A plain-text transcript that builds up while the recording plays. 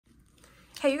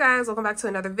Hey you guys, welcome back to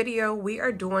another video. We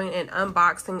are doing an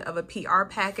unboxing of a PR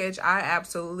package. I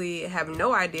absolutely have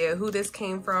no idea who this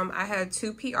came from. I had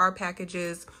two PR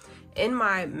packages in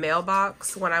my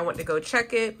mailbox when I went to go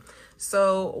check it.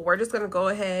 So we're just gonna go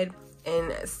ahead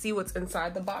and see what's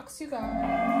inside the box, you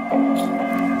guys.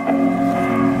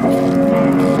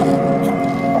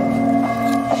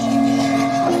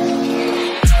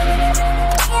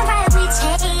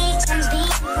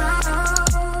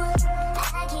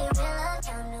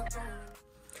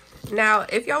 Now,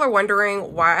 if y'all are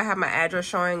wondering why I have my address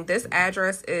showing, this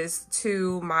address is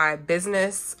to my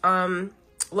business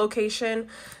location.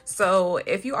 So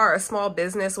if you are a small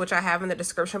business, which I have in the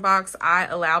description box, I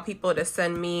allow people to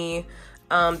send me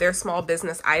their small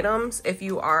business items if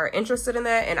you are interested in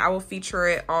that, and I will feature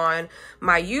it on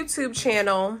my YouTube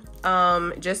channel,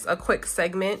 just a quick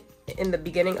segment in the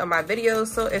beginning of my videos.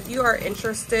 So if you are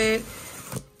interested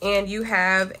and you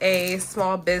have a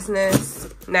small business,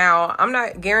 now I'm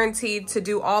not guaranteed to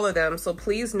do all of them, so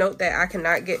please note that I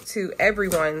cannot get to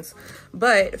everyone's,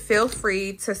 but feel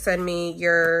free to send me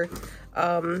your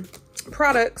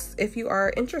products if you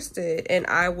are interested, and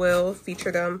I will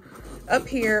feature them up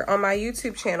here on my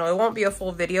YouTube channel. It won't be a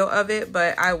full video of it,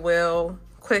 but I will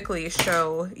quickly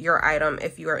show your item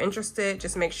if you are interested.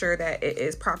 Just make sure that it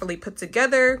is properly put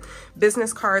together,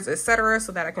 business cards, etc.,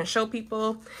 so that I can show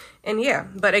people. And yeah,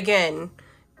 but again,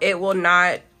 it will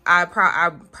not, I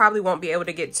probably won't be able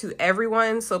to get to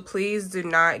everyone, so please do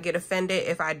not get offended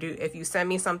if you send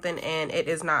me something and it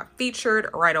is not featured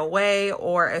right away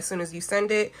or as soon as you send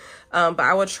it. But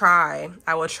I will try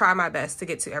my best to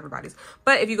get to everybody's.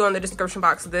 But if you go in the description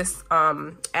box, this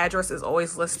address is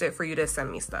always listed for you to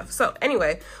send me stuff. So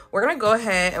anyway, we're gonna go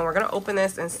ahead and we're gonna open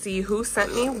this and see who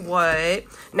sent me what.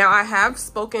 Now, I have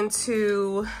spoken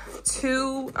to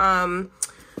two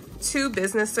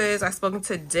businesses. I've spoken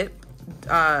to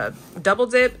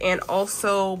DoubleDip and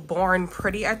also Born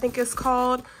Pretty, I think it's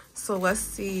called. So let's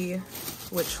see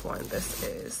which one this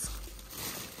is.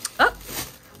 Oh,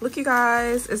 look you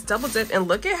guys, it's DoubleDip, and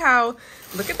look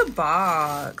at the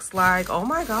box. Like, oh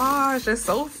my gosh, it's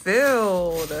so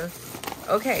filled.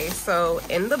 Okay, so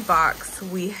in the box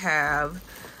we have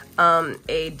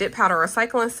a dip powder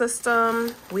recycling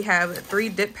system. We have 3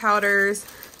 dip powders,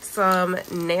 some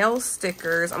nail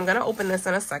stickers. I'm gonna open this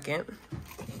in a second.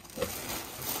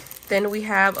 Then we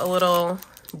have a little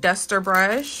duster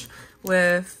brush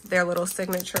with their little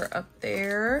signature up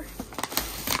there,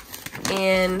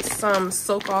 and some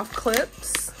soak off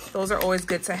clips. Those are always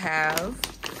good to have.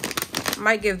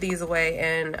 Might give these away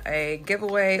in a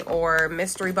giveaway or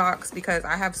mystery box because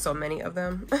I have so many of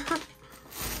them.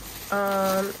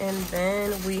 And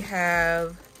then we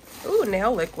have, ooh,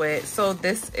 nail liquid. So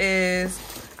this is,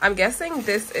 I'm guessing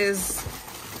this is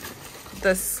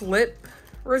the slip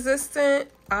resistant.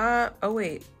 Oh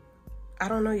wait, I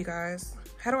don't know, you guys.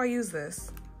 How do I use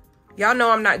this? Y'all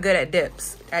know I'm not good at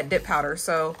dip powder,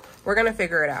 so we're gonna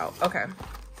figure it out. Okay.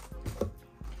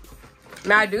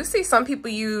 Now I do see some people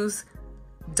use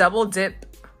DoubleDip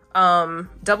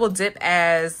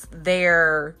as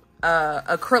their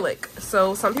acrylic.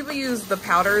 So some people use the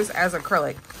powders as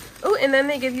acrylic. Oh, and then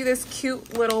they give you this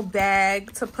cute little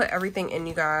bag to put everything in,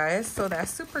 you guys. So that's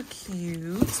super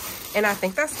cute. And I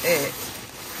think that's it.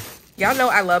 Y'all know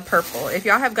I love purple. If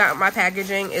y'all have gotten my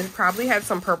packaging, it probably had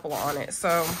some purple on it.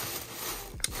 So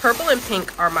purple and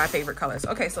pink are my favorite colors.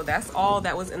 Okay, so that's all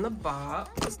that was in the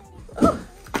box. Ooh.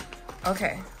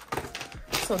 Okay,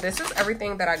 so this is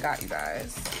everything that I got, you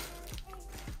guys.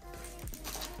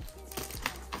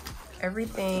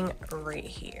 Everything right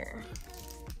here.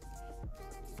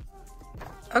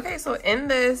 Okay, so in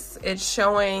this, it's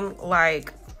showing,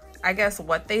 like, I guess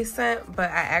what they sent, but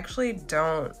I actually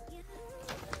don't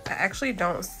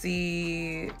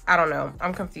see, I don't know,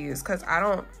 I'm confused because I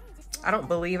don't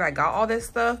believe I got all this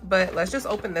stuff. But let's just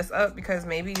open this up because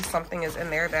maybe something is in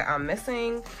there that I'm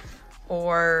missing,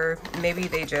 or maybe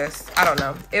they just, I don't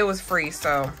know. It was free,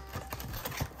 so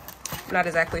I'm not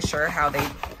exactly sure how they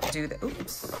do that.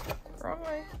 Oops, wrong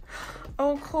way.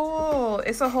 Oh, cool.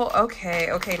 It's a whole, okay,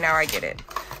 now I get it.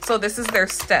 So this is their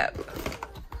step.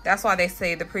 That's why they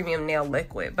say the premium nail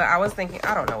liquid. But I was thinking,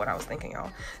 I don't know what I was thinking, y'all.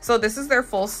 So this is their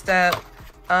full step.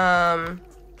 2,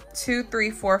 3,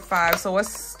 4, 5. So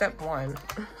what's step 1?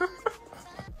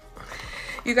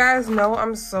 You guys know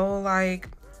I'm so like,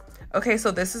 okay,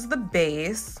 so this is the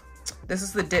base. This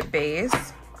is the dip base.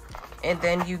 And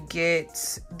then you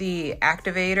get the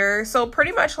activator. So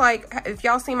pretty much like, if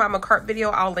y'all seen my McCart video,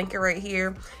 I'll link it right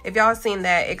here. If y'all seen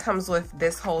that, it comes with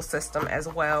this whole system as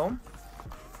well.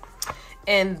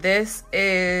 And this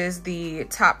is the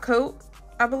top coat,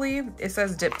 I believe. It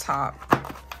says dip top.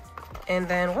 And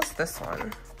then what's this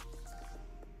one?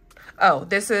 Oh,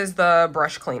 this is the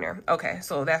brush cleaner. Okay,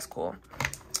 so that's cool.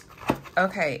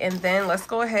 Okay, and then let's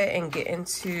go ahead and get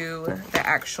into the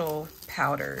actual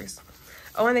powders.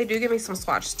 Oh, and they do give me some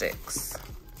swatch sticks,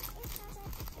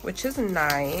 which is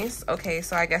nice. Okay,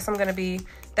 so I guess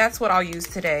that's what I'll use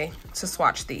today to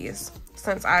swatch these,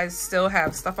 since I still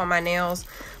have stuff on my nails,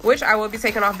 which I will be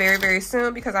taking off very, very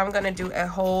soon, because I'm gonna do a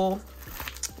whole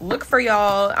look for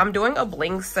y'all. I'm doing a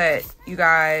bling set, you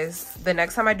guys. The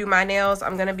next time I do my nails,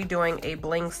 I'm gonna be doing a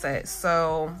bling set.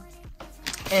 So,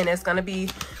 and it's gonna be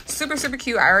super, super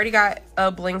cute. I already got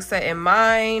a bling set in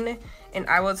mind, and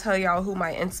I will tell y'all who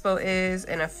my inspo is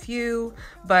in a few.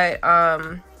 But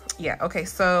yeah, okay,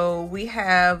 so we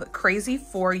have Crazy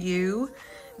For You.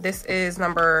 This is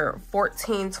number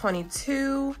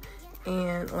 1422,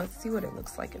 and let's see what it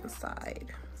looks like inside.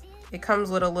 It comes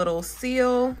with a little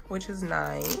seal, which is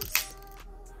nice.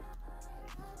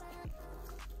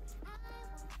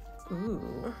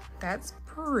 Ooh, that's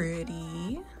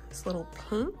pretty. This little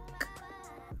pink.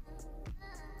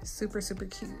 Super, super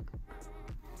cute.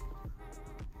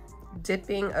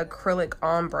 Dipping acrylic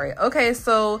ombre. Okay,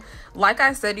 so like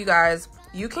I said, you guys,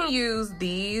 you can use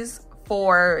these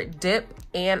for dip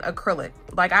and acrylic.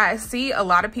 Like, I see a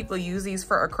lot of people use these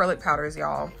for acrylic powders,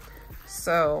 y'all.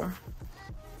 So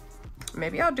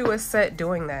maybe I'll do a set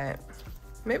doing that.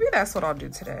 Maybe that's what I'll do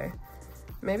today.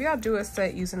 Maybe I'll do a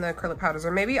set using the acrylic powders,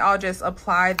 or maybe I'll just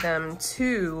apply them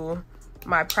to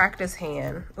my practice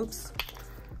hand, oops,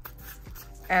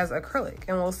 as acrylic,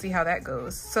 and we'll see how that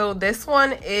goes. So this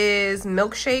one is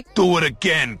Milkshake. Do it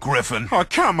again, Griffin. Oh,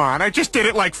 come on. I just did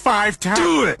it like 5 times.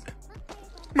 Do it!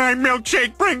 My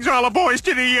milkshake brings all the boys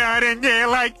to the yard, and they're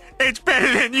like, it's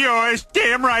better than yours.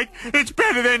 Damn right, it's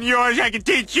better than yours. I can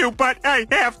teach you, but I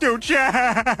have to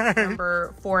try.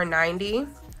 Number 490.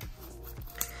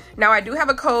 Now, I do have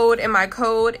a code, and my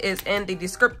code is in the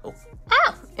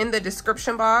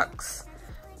description box.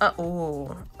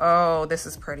 Oh, this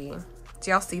is pretty.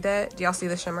 Do y'all see that? Do y'all see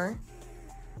the shimmer?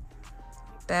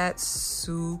 That's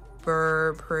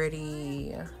super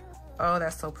pretty. Oh,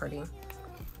 that's so pretty.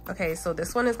 Okay, so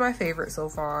this one is my favorite so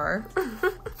far.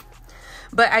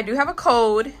 But I do have a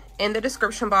code in the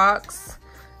description box.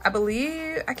 I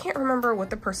believe, I can't remember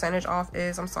what the percentage off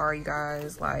is. I'm sorry, you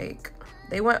guys. Like,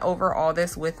 they went over all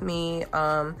this with me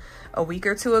a week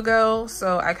or two ago,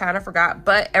 so I kind of forgot.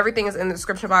 But everything is in the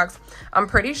description box. I'm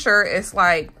pretty sure it's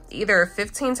like either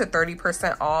 15 to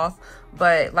 30% off.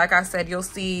 But like I said, you'll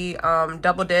see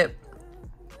DoubleDip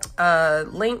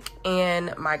link,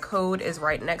 and my code is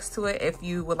right next to it if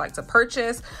you would like to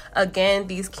purchase. Again,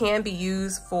 these can be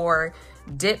used for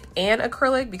dip and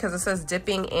acrylic, because it says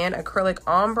dipping and acrylic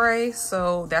ombre.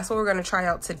 So that's what we're going to try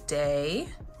out today.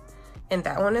 And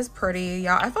that one is pretty,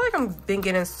 y'all. I feel like I've been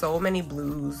getting so many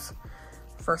blues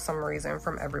for some reason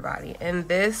from everybody. And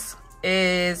this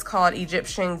is called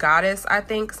Egyptian Goddess, I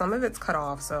think. Some of it's cut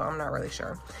off, so I'm not really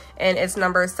sure. And it's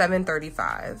number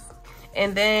 735.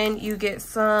 And then you get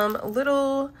some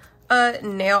little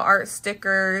nail art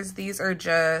stickers. These are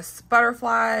just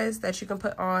butterflies that you can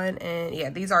put on. And yeah,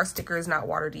 these are stickers, not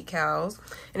water decals.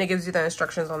 And it gives you the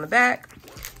instructions on the back.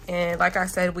 And like I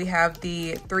said, we have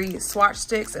the 3 swatch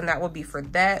sticks, and that will be for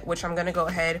that, which I'm going to go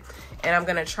ahead and I'm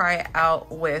going to try it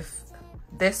out with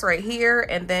this right here.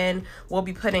 And then we'll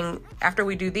be putting, after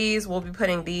we do these, we'll be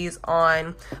putting these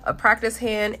on a practice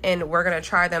hand, and we're going to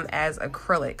try them as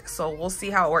acrylic. So we'll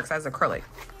see how it works as acrylic,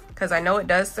 because I know it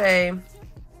does say,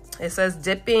 it says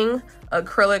dipping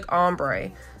acrylic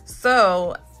ombre.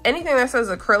 So anything that says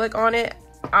acrylic on it,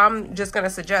 I'm just going to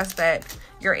suggest that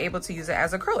you're able to use it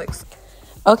as acrylics.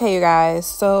 Okay, you guys,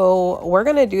 so we're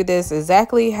going to do this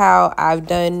exactly how I've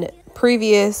done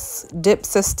previous dip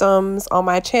systems on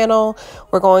my channel.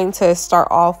 We're going to start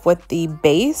off with the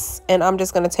base, and I'm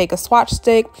just going to take a swatch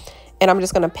stick and I'm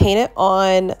just going to paint it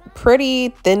on pretty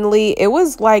thinly. It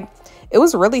was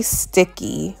really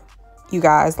sticky, you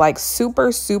guys, like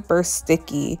super, super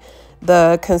sticky,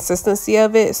 the consistency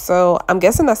of it. So I'm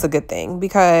guessing that's a good thing,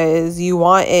 because you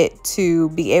want it to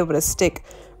be able to stick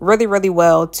really, really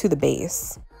well to the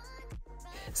base.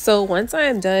 So once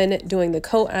I'm done doing the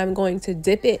coat, I'm going to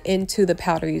dip it into the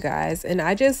powder, you guys. And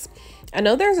I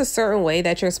know there's a certain way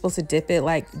that you're supposed to dip it,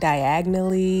 like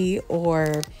diagonally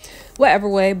or whatever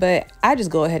way, but I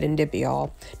just go ahead and dip it,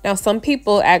 y'all. Now, some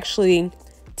people actually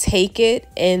take it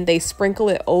and they sprinkle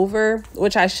it over,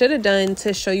 which I should have done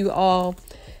to show you all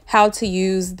how to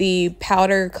use the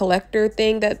powder collector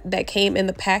thing that came in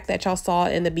the pack that y'all saw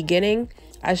in the beginning.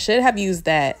 I should have used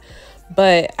that,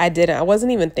 but I didn't. I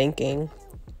wasn't even thinking.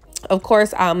 Of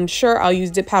course, I'm sure I'll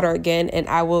use dip powder again, and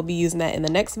I will be using that in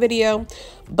the next video.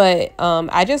 But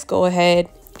I just go ahead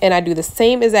and I do the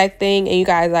same exact thing. And you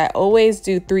guys, I always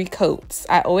do 3 coats.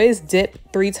 I always dip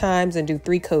 3 times and do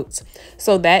 3 coats.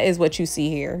 So that is what you see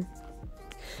here.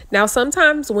 Now,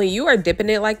 sometimes when you are dipping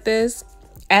it like this,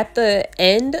 at the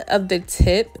end of the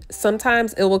tip,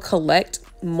 sometimes it will collect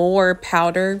more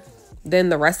powder than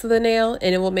the rest of the nail,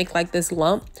 and it will make like this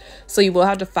lump. So you will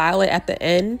have to file it at the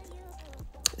end.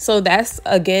 So that's,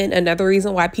 again, another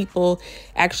reason why people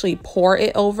actually pour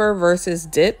it over versus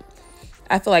dip.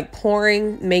 I feel like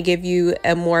pouring may give you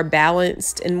a more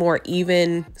balanced and more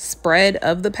even spread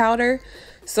of the powder.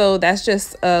 So that's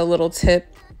just a little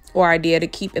tip or idea to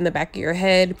keep in the back of your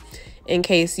head in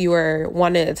case you are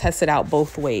wanting to test it out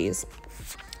both ways.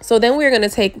 So then we're going to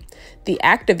take the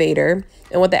activator,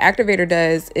 and what the activator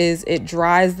does is it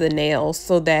dries the nail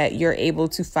so that you're able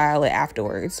to file it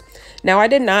afterwards. Now, I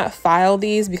did not file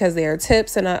these because they are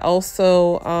tips, and I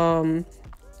also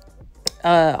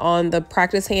on the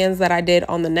practice hands that I did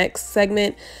on the next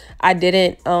segment, I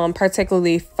didn't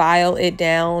particularly file it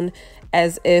down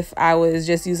as if I was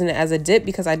just using it as a dip,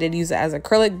 because I did use it as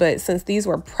acrylic. But since these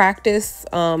were practice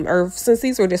or since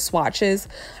these were just swatches,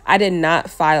 I did not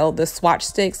file the swatch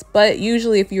sticks. But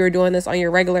usually if you were doing this on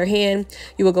your regular hand,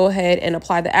 you will go ahead and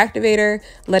apply the activator,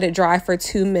 let it dry for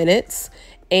 2 minutes,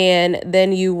 and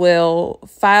then you will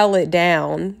file it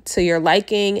down to your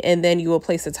liking, and then you will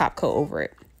place a top coat over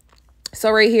it.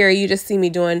 So right here, you just see me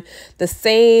doing the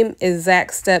same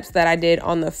exact steps that I did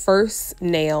on the first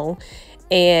nail.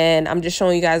 And I'm just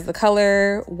showing you guys the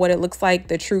color, what it looks like,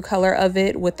 the true color of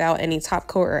it without any top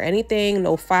coat or anything,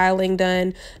 no filing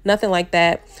done, nothing like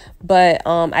that. But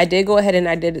I did go ahead and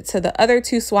I did it to the other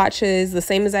 2 swatches the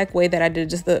same exact way that I did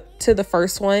just to the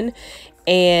first one.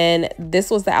 And this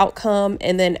was the outcome.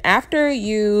 And then after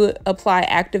you apply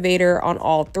activator on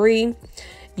all 3,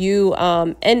 you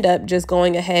end up just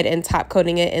going ahead and top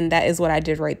coating it, and that is what I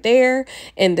did right there.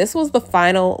 And this was the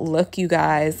final look, you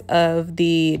guys, of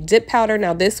the dip powder.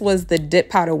 Now, this was the dip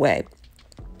powder way.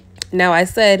 Now, I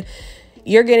said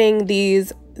you're getting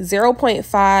these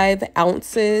 0.5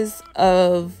 ounces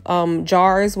of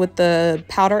jars with the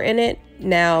powder in it.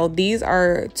 Now, these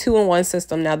are 2-in-1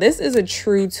 system. Now, this is a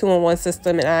true 2-in-1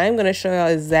 system, and I'm going to show y'all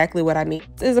exactly what I mean.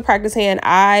 This is a practice hand.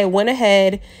 I went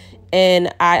ahead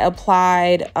and I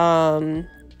applied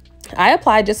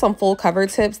just some full cover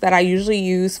tips that I usually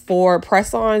use for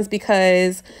press-ons,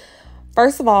 because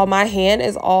first of all, my hand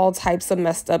is all types of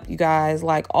messed up, you guys,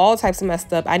 like all types of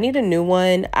messed up. I need a new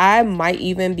one. I might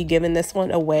even be giving this one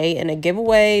away in a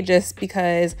giveaway, just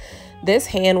because this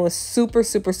hand was super,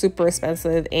 super, super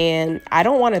expensive, and I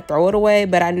don't want to throw it away,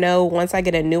 but I know once I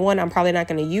get a new one, I'm probably not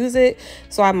going to use it.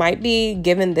 So I might be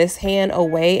giving this hand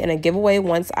away in a giveaway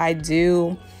once I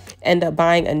do end up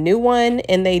buying a new one.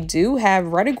 And they do have,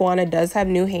 Red Iguana does have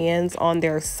new hands on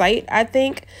their site, I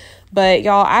think. But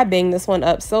y'all, I banged this one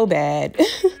up so bad.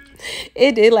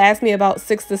 It did last me about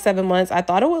 6 to 7 months. I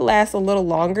thought it would last a little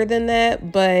longer than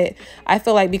that, but I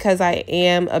feel like because I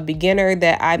am a beginner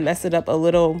that I messed it up a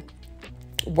little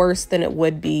worse than it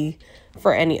would be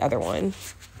for any other one.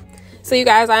 So you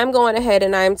guys, I'm going ahead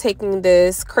and I'm taking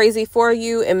this Crazy For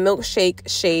You and Milkshake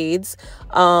shades.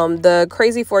 The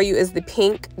Crazy For You is the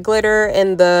pink glitter,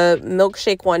 and the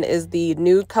Milkshake one is the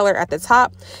nude color at the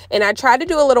top. And I tried to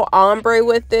do a little ombre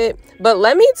with it, but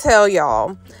let me tell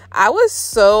y'all, I was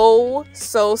so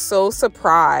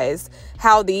surprised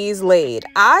how these laid.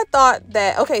 I thought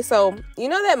that, okay, so you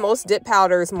know that most dip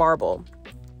powder is marble.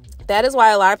 That is why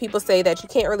a lot of people say that you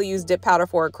can't really use dip powder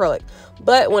for acrylic.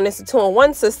 But when it's a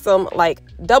 2-in-1 system like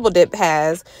DoubleDip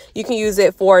has, you can use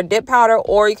it for dip powder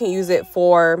or you can use it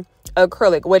for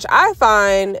acrylic, which I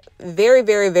find very,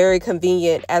 very, very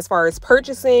convenient as far as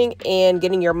purchasing and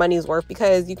getting your money's worth,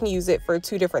 because you can use it for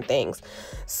 2 different things.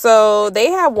 So they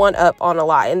have one up on a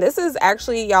lot. And this is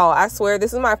actually, y'all, I swear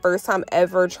this is my first time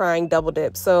ever trying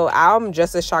DoubleDip. So I'm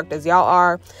just as shocked as y'all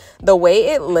are. The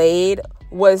way it laid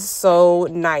was so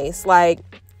nice. Like,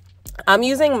 I'm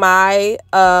using my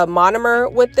monomer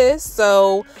with this,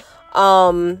 so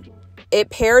it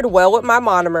paired well with my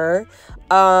monomer,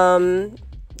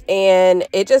 and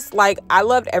it just, like, I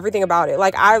loved everything about it.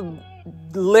 Like, I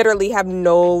literally have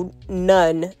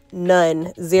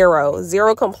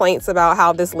zero complaints about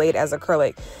how this laid as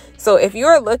acrylic. So if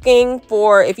you're looking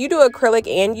for, if you do acrylic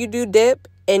and you do dip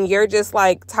and you're just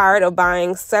like tired of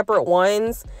buying separate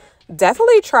ones,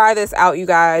 definitely try this out, you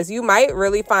guys. You might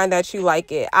really find that you like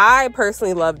it. I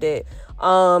personally loved it.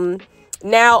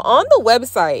 Now, on the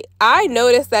website, I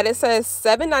noticed that it says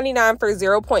 $7.99 for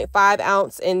 0.5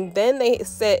 ounce, and then it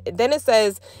says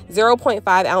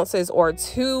 0.5 ounces or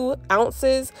 2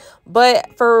 ounces.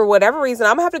 But for whatever reason,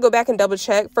 I'm gonna have to go back and double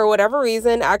check. For whatever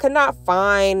reason, I could not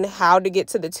find how to get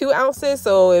to the 2 ounces.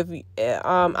 So if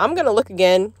I'm gonna look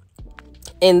again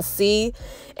and see,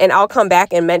 and I'll come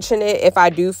back and mention it if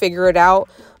I do figure it out.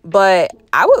 But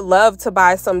I would love to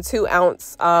buy some 2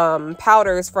 ounce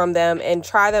powders from them and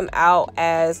try them out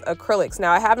as acrylics.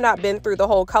 Now, I have not been through the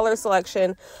whole color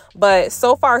selection, but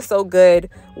so far so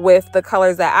good with the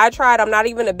colors that I tried. I'm not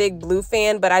even a big blue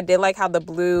fan, but I did like how the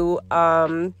blue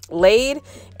laid.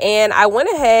 And I went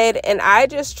ahead and I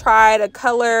just tried a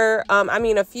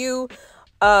few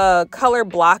color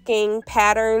blocking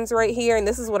patterns right here. And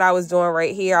this is what I was doing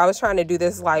right here. I was trying to do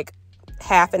this like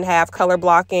half and half color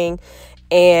blocking.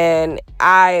 And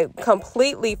I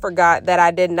completely forgot that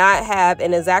I did not have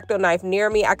an X-Acto knife near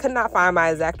me. I could not find my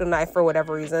X-Acto knife for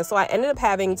whatever reason. So I ended up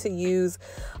having to use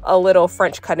a little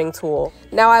French cutting tool.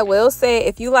 Now, I will say,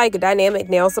 if you like dynamic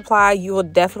nail supply, you will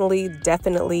definitely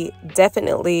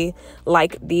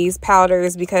like these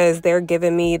powders, because they're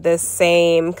giving me the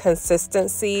same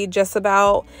consistency just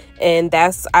about. And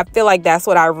I feel like that's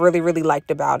what I really liked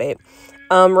about it.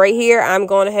 Right here, I'm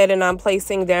going ahead and I'm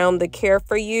placing down the Care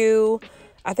For You.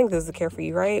 I think this is the Care For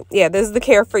You, right? Yeah, this is the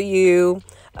Care For You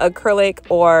acrylic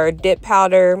or dip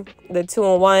powder, the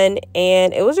 2-in-1,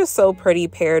 and it was just so pretty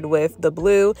paired with the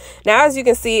blue. Now, as you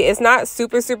can see, it's not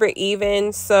super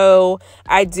even, so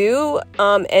I do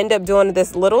end up doing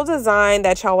this little design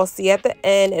that y'all will see at the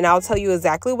end, and I'll tell you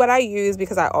exactly what I use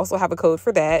because I also have a code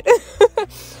for that.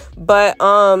 But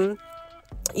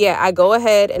yeah, I go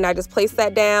ahead and I just place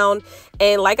that down,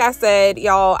 and like I said,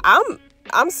 y'all,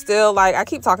 I'm still, like, I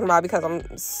keep talking about it because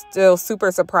I'm still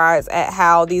super surprised at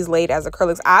how these laid as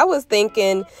acrylics. I was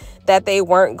thinking that they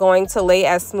weren't going to lay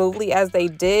as smoothly as they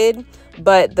did,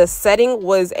 but the setting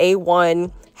was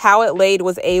A1. How it laid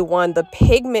was A1. The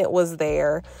pigment was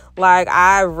there. Like,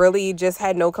 I really just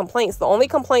had no complaints. The only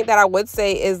complaint that I would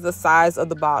say is the size of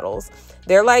the bottles.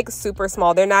 They're like super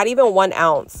small. They're not even 1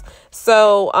 ounce.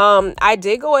 So I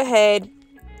did go ahead,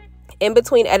 in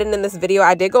between editing this video,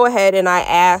 I did go ahead and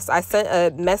I sent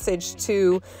a message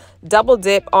to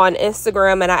DoubleDip on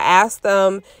Instagram, and I asked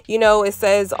them, you know, it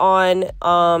says on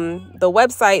the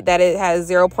website that it has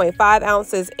 0.5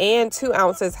 ounces and 2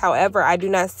 ounces. However, I do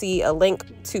not see a link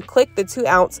to click the 2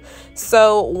 ounce.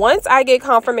 So once I get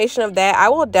confirmation of that, I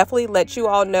will definitely let you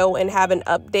all know and have an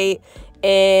update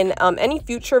in any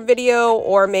future video,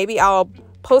 or maybe I'll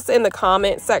post it in the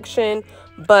comment section.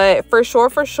 But for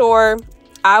sure,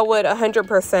 I would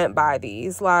 100% buy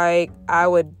these. Like, I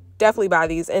would definitely buy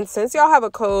these. And since y'all have a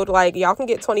code, like, y'all can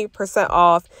get 20%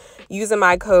 off using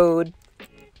my code,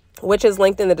 which is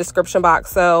linked in the description box.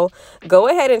 So go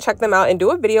ahead and check them out and do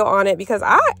a video on it, because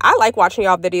I like watching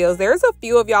y'all videos. There's a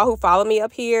few of y'all who follow me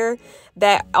up here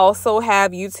that also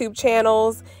have YouTube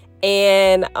channels,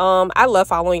 and I love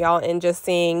following y'all and just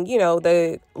seeing, you know,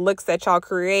 the looks that y'all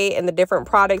create and the different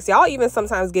products. Y'all even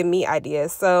sometimes give me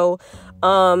ideas. So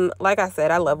like I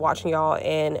said, I love watching y'all.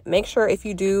 And make sure, if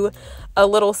you do a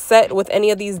little set with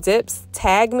any of these dips,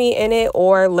 tag me in it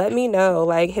or let me know.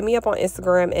 Like, hit me up on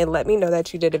Instagram and let me know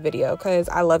that you did a video, because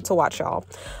I love to watch y'all.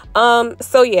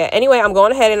 So yeah, anyway, I'm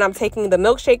going ahead and I'm taking the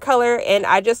milkshake color, and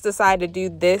I just decided to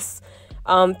do this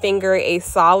finger a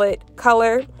solid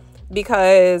color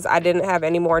because I didn't have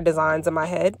any more designs in my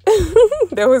head.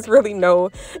 There was really no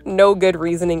good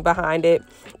reasoning behind it.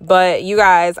 But you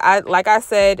guys, like I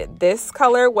said, this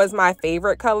color was my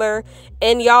favorite color.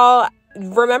 And y'all,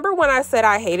 remember when I said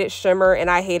I hated shimmer and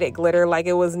I hated glitter? Like,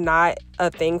 it was not a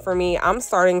thing for me. I'm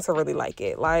starting to really like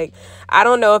it. Like, I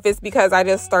don't know if it's because I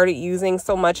just started using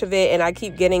so much of it, and I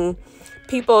keep getting,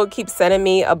 people keep sending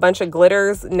me a bunch of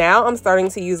glitters. Now I'm starting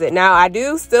to use it. Now, I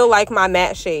do still like my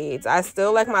matte shades. I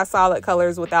still like my solid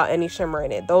colors without any shimmer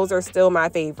in it. Those are still my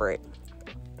favorite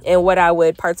and what I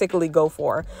would particularly go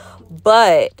for.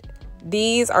 But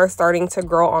these are starting to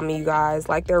grow on me, you guys.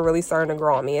 Like, they're really starting to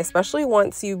grow on me, especially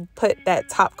once you put that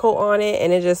top coat on it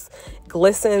and it just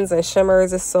glistens and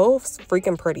shimmers. It's so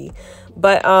freaking pretty.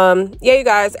 But yeah, you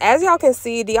guys, as y'all can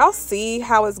see, do y'all see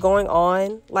how it's going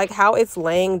on? Like, how it's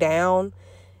laying down?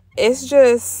 It's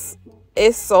just,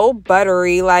 it's so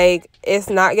buttery. Like, it's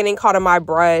not getting caught on my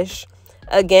brush.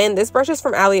 Again, this brush is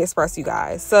from AliExpress, you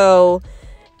guys. So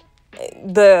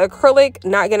the acrylic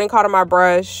not getting caught on my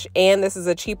brush, and this is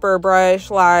a cheaper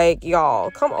brush. Like, y'all,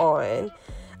 come on.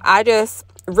 I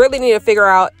really need to figure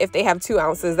out if they have 2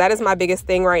 ounces. That is my biggest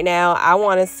thing right now. I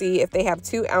want to see if they have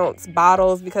 2 ounce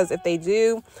bottles, because if they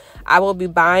do, I will be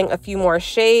buying a few more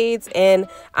shades, and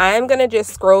I am going to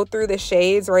just scroll through the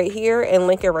shades right here and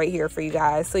link it right here for you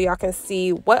guys so y'all can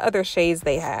see what other shades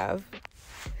they have.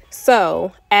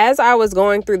 So as I was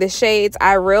going through the shades,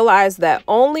 I realized that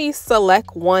only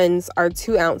select ones are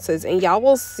 2 ounces, and y'all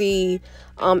will see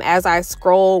as I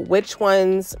scroll which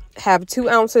ones have 2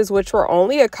 ounces, which were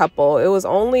only a couple. It was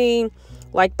only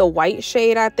like the white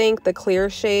shade, I think, the clear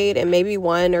shade, and maybe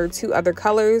 1 or 2 other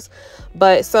colors.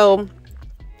 But so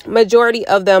majority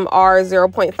of them are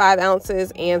 0.5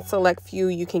 ounces, and select few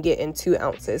you can get in 2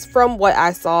 ounces from what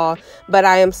I saw. But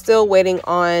I am still waiting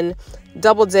on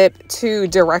DoubleDip to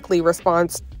directly respond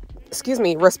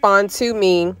to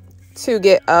me to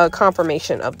get a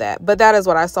confirmation of that. But that is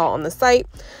what I saw on the site.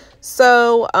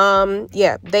 So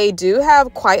yeah, they do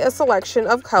have quite a selection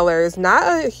of colors.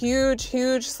 Not a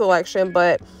huge selection,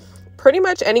 but pretty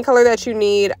much any color that you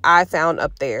need I found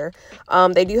up there.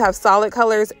 They do have solid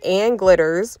colors and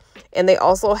glitters, and they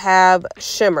also have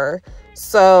shimmer.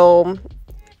 So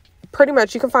pretty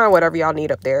much you can find whatever y'all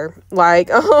need up there. Like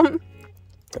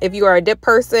if you are a dip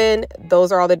person,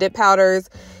 those are all the dip powders.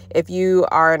 If you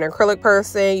are an acrylic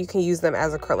person, you can use them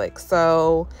as acrylic.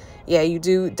 So yeah, you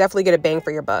do definitely get a bang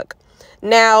for your buck.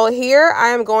 Now here I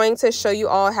am going to show you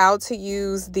all how to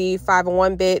use the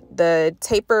 5-in-1 bit, the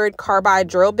tapered carbide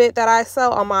drill bit that I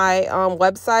sell on my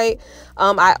website.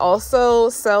 I also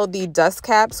sell the dust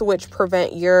caps, which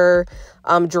prevent your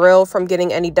drill from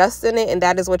getting any dust in it. And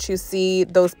that is what you see,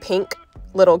 those pink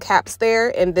little caps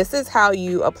there. And this is how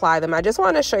you apply them. I just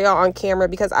want to show y'all on camera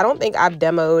because I don't think I've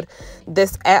demoed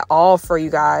this at all for you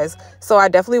guys. So I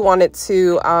definitely wanted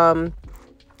to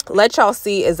let y'all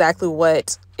see exactly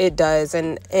what it does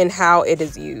and how it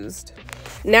is used.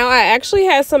 Now, I actually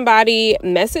had somebody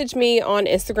message me on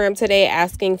Instagram today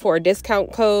asking for a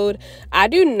discount code. I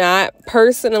do not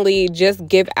personally just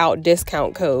give out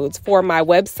discount codes for my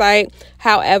website.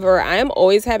 However, I am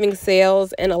always having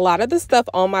sales, and a lot of the stuff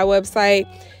on my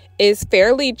website is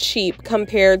fairly cheap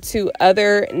compared to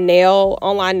other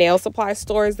online nail supply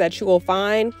stores that you will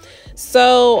find.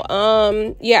 So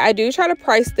yeah, I do try to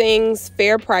price things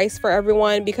fair price for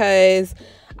everyone, because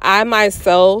I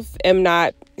myself am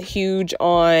not huge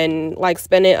on like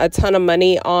spending a ton of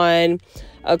money on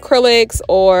acrylics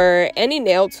or any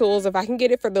nail tools. If I can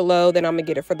get it for the low, then I'm gonna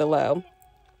get it for the low.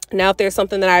 Now, if there's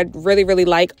something that I really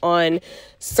like on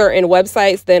certain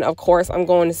websites, then of course I'm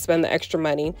going to spend the extra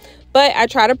money. But I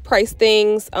try to price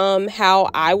things how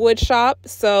I would shop.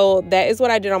 So that is what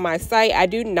I did on my site. I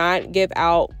do not give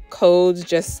out codes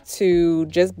just to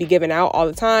be given out all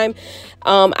the time.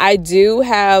 I do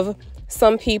have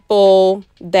some people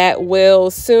that will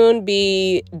soon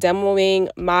be demoing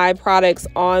my products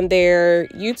on their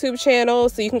YouTube channel,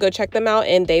 so you can go check them out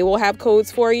and they will have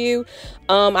codes for you.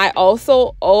 I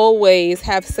also always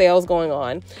have sales going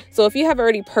on. So if you have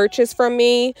already purchased from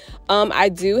me, I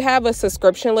do have a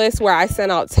subscription list where I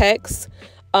send out texts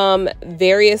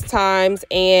various times,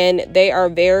 and they are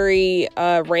very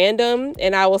random,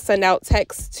 and I will send out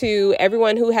texts to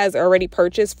everyone who has already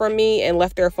purchased from me and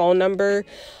left their phone number.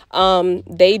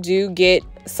 They do get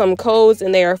some codes,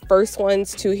 and they are first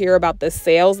ones to hear about the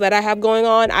sales that I have going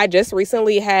on. I just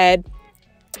recently had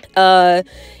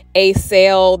a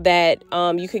sale that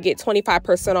you could get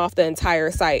 25% off the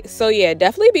entire site. So yeah,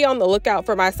 definitely be on the lookout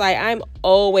for my site. I'm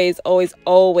always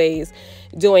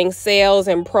doing sales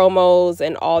and promos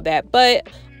and all that. But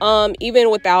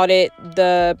even without it,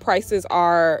 the prices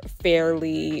are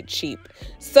fairly cheap.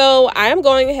 So I am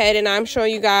going ahead and I'm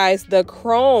showing you guys the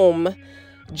chrome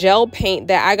gel paint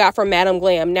that I got from Madam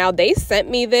Glam. Now, they sent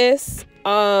me this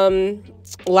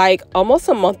like almost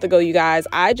a month ago, you guys.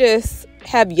 I just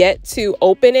have yet to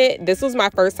open it. This was my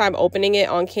first time opening it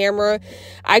on camera.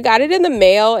 I got it in the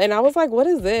mail and I was like, what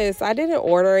is this? I didn't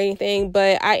order anything,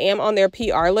 but I am on their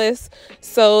PR list.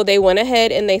 So they went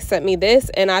ahead and they sent me this,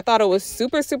 and I thought it was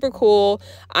super cool.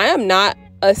 I am not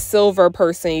a silver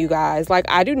person, you guys. Like,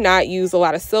 I do not use a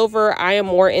lot of silver. I am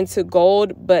more into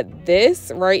gold, but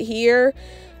this right here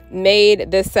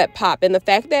made this set pop. And the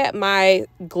fact that my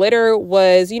glitter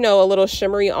was, you know, a little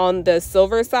shimmery on the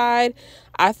silver side,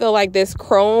 I feel like these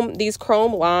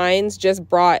chrome lines just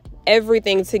brought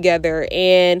everything together,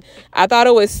 and I thought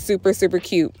it was super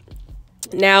cute.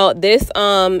 Now, this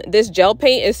gel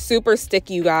paint is super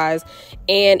sticky, you guys,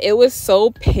 and it was so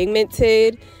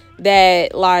pigmented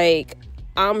that, like,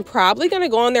 I'm probably going to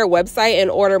go on their website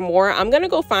and order more. I'm going to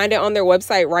go find it on their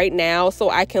website right now so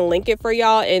I can link it for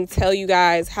y'all and tell you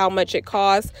guys how much it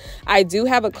costs. I do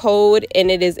have a code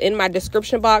and it is in my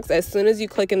description box. As soon as you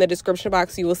click in the description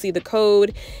box, you will see the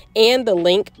code and the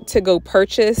link to go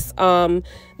purchase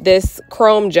this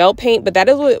chrome gel paint, but that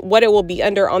is what it will be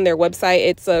under on their website.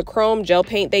 It's a chrome gel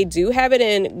paint. They do have it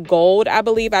in gold, I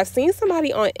believe. I've seen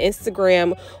somebody on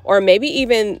Instagram or maybe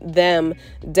even them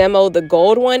demo the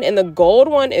gold one, and the gold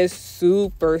one is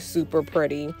super, super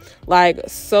pretty. Like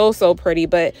so pretty.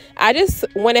 But I just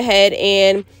went ahead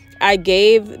and I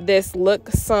gave this look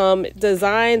some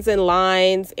designs and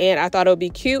lines, and I thought it would be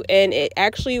cute, and it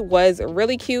actually was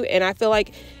really cute, and I feel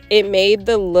like it made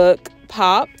the look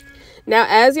pop. Now,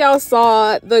 as y'all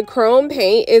saw, the chrome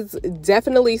paint is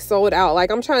definitely sold out.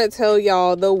 Like, I'm trying to tell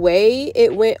y'all, the way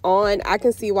it went on, I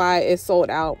can see why it's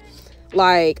sold out.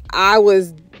 Like, I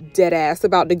was dead ass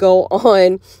about to go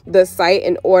on the site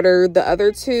and order the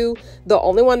other two. The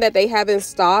only one that they have in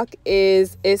stock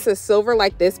it's a silver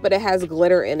like this, but it has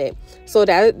glitter in it. So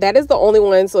that is the only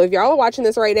one. So if y'all are watching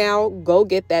this right now, go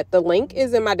get that. The link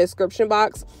is in my description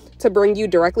box to bring you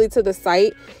directly to the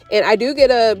site, and I do get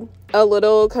a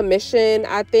little commission,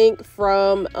 I think,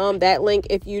 from that link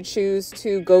if you choose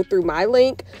to go through my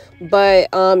link. But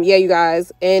yeah, you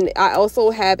guys, and I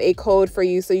also have a code for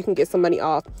you so you can get some money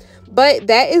off. But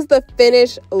that is the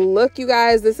finished look, you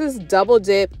guys. This is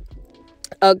DoubleDip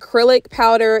acrylic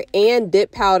powder and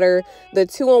dip powder, the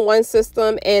 2-in-1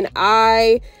 system, and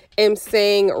I am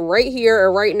saying right here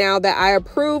and right now that I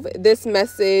approve this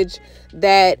message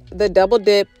that the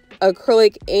DoubleDip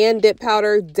acrylic and dip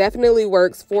powder definitely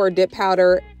works for dip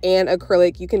powder and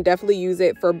acrylic. You can definitely use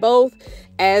it for both,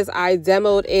 as I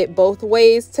demoed it both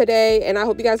ways today. And I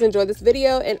hope you guys enjoyed this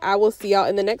video, and I will see y'all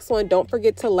in the next one. Don't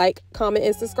forget to like, comment,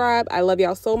 and subscribe. I love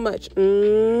y'all so much.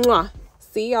 Mwah.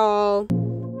 See y'all.